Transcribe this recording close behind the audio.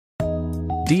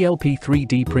DLP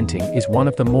 3D printing is one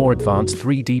of the more advanced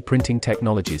 3D printing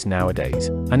technologies nowadays,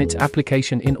 and its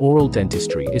application in oral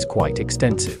dentistry is quite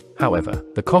extensive. However,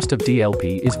 the cost of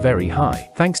DLP is very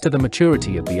high. Thanks to the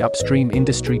maturity of the upstream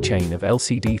industry chain of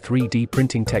LCD 3D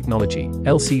printing technology,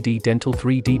 LCD dental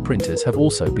 3D printers have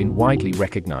also been widely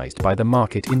recognized by the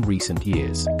market in recent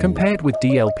years. Compared with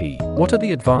DLP, what are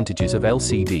the advantages of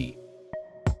LCD?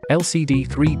 LCD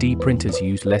 3D printers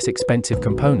use less expensive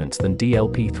components than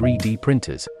DLP 3D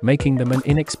printers, making them an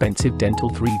inexpensive dental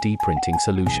 3D printing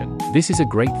solution. This is a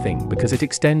great thing because it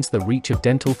extends the reach of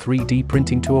dental 3D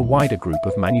printing to a wider group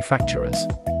of manufacturers.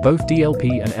 Both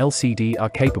DLP and LCD are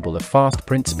capable of fast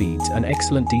print speeds and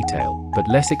excellent detail, but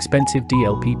less expensive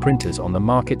DLP printers on the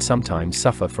market sometimes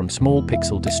suffer from small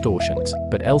pixel distortions,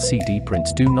 but LCD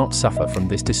prints do not suffer from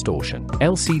this distortion.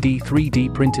 LCD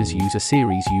 3D printers use a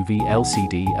series UV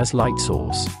LCD as light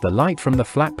source. The light from the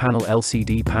flat panel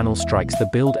LCD panel strikes the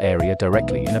build area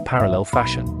directly in a parallel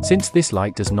fashion. Since this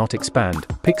light does not expand,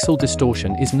 pixel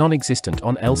distortion is non-existent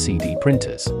on LCD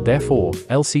printers. Therefore,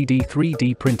 LCD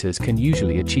 3D printers can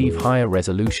usually achieve higher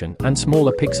resolution and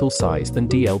smaller pixel size than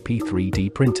DLP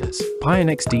 3D printers.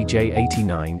 Pionext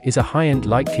DJ89 is a high-end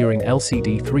light-curing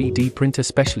LCD 3D printer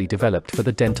specially developed for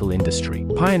the dental industry.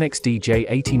 Pionext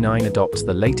DJ89 adopts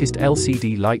the latest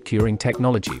LCD light-curing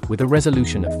technology with a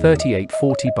resolution of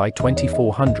 3840 by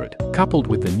 2400, coupled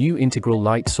with the new integral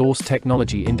light source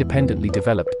technology independently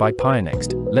developed by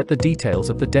Pionext. Let the details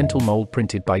of the dental mold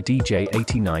printed by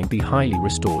DJ89 be highly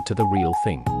restored to the real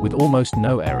thing, with almost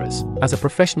no errors. As a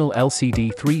professional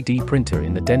LCD 3D printer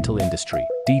in the dental industry,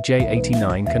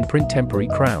 DJ89 can print temporary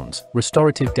crowns,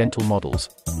 restorative dental models,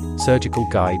 surgical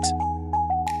guides,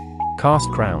 cast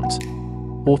crowns,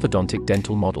 orthodontic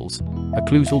dental models,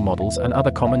 occlusal models and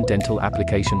other common dental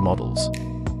application models.